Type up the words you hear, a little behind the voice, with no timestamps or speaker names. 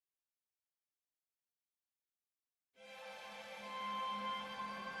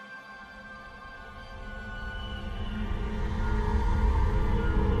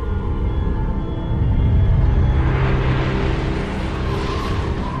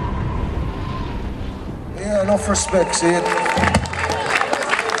Yeah, enough respect, see it.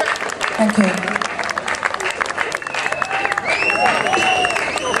 Thank you.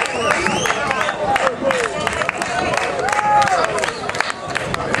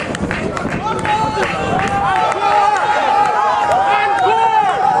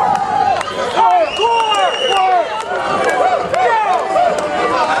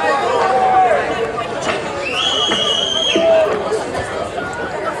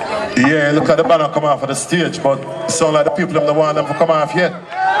 Yeah, look at the banner come off of the stage, but it sound like the people don't want them to come off yet.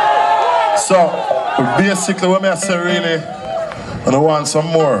 So, basically what I say really, I want some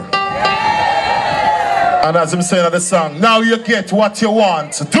more. And as I'm saying in the song, now you get what you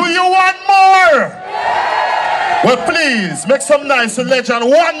want. Do you want more? Well, please, make some nice and legend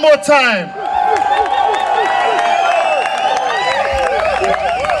one more time.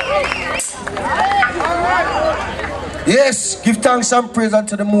 Yes, give thanks and praise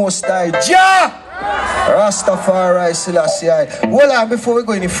unto the Most High. Jah! Rastafari Selassie. Hold on, before we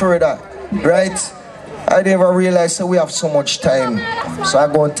go any further, right? I never realized that we have so much time. So I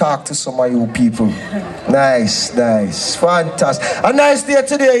go and talk to some of you people. Nice, nice. Fantastic. A nice day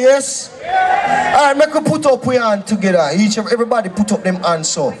today, yes? Alright, make you put up your hand together. Everybody put up them hands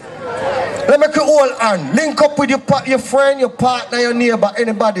so. Let me make you hold hand. Link up with your friend, your partner, your neighbor,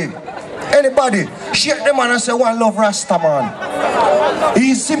 anybody. Anybody, shake them man and say one love Rasta man.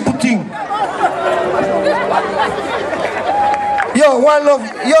 It's simple thing. Yo, one love,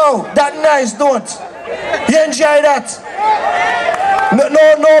 yo, that nice, don't. You enjoy that?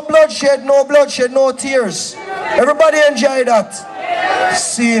 No bloodshed, no tears. Everybody enjoy that.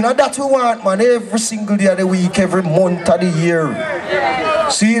 See, now that we want, man, every single day of the week, every month of the year.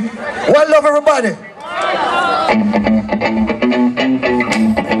 See, one love everybody.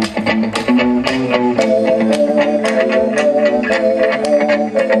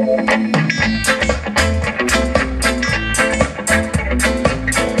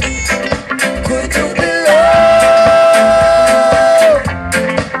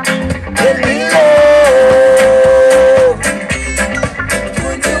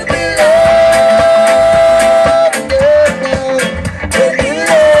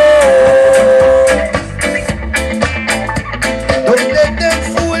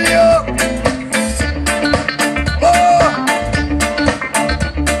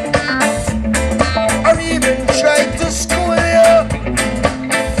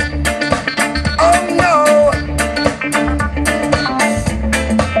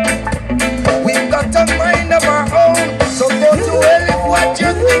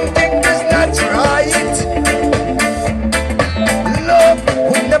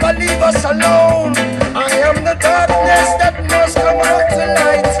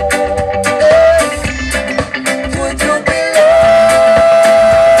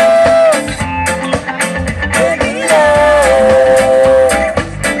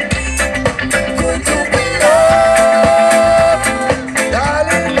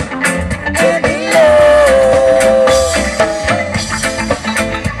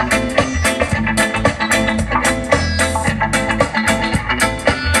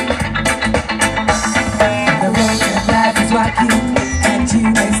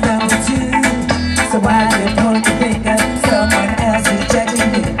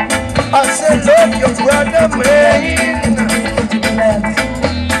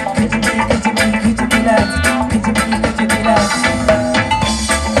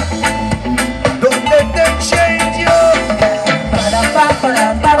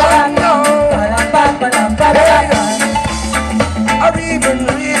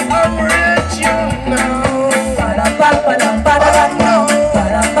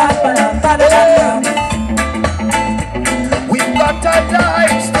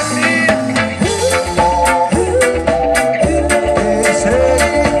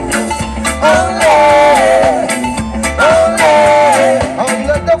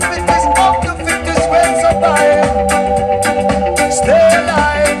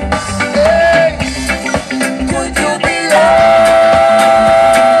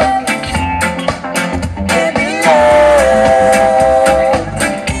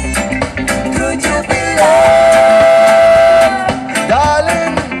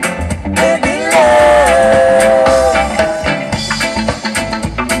 Darling,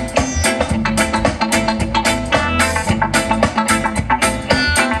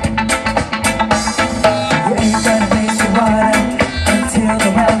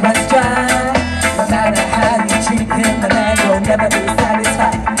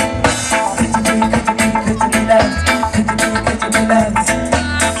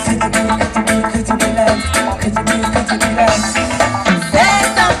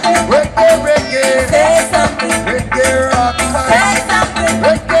 Say something.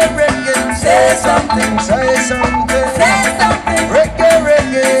 Reggae, reggae. Say something. Say something. Say something. Reggae,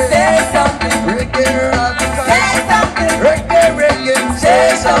 reggae. Say something. Reggae, rock. Say something. Reggae, reggae.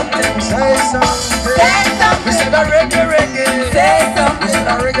 Say something. Say something. Say something. We said a reggae, reggae. Say We something. said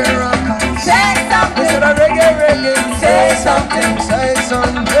a reggae, rock. Say We something. said a reggae, reggae. Say something. Say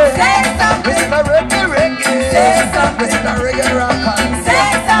something. Say We something. said a reggae, reggae. Say something. We said a reggae, rock. Say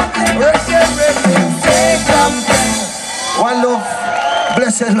something. Reggae, reggae. Say something. One love,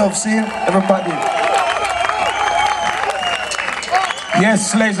 blessed love, see everybody.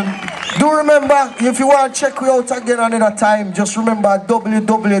 Yes, ladies and Do remember, if you want to check me out again another time, just remember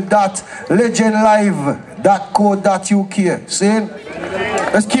www.legendlive.co.uk. See?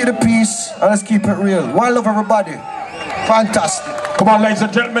 Let's keep the peace and let's keep it real. One love, everybody. Fantastic. come on, ladies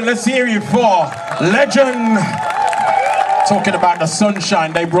and gentlemen, let's hear you for Legend. Talking about the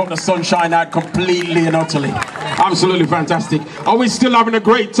sunshine, they brought the sunshine out completely and utterly. Absolutely fantastic. Are we still having a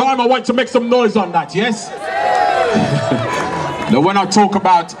great time? I want to make some noise on that, yes? Now, when I talk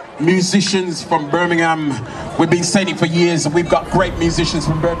about musicians from Birmingham, we've been saying it for years, and we've got great musicians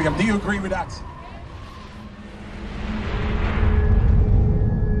from Birmingham. Do you agree with that?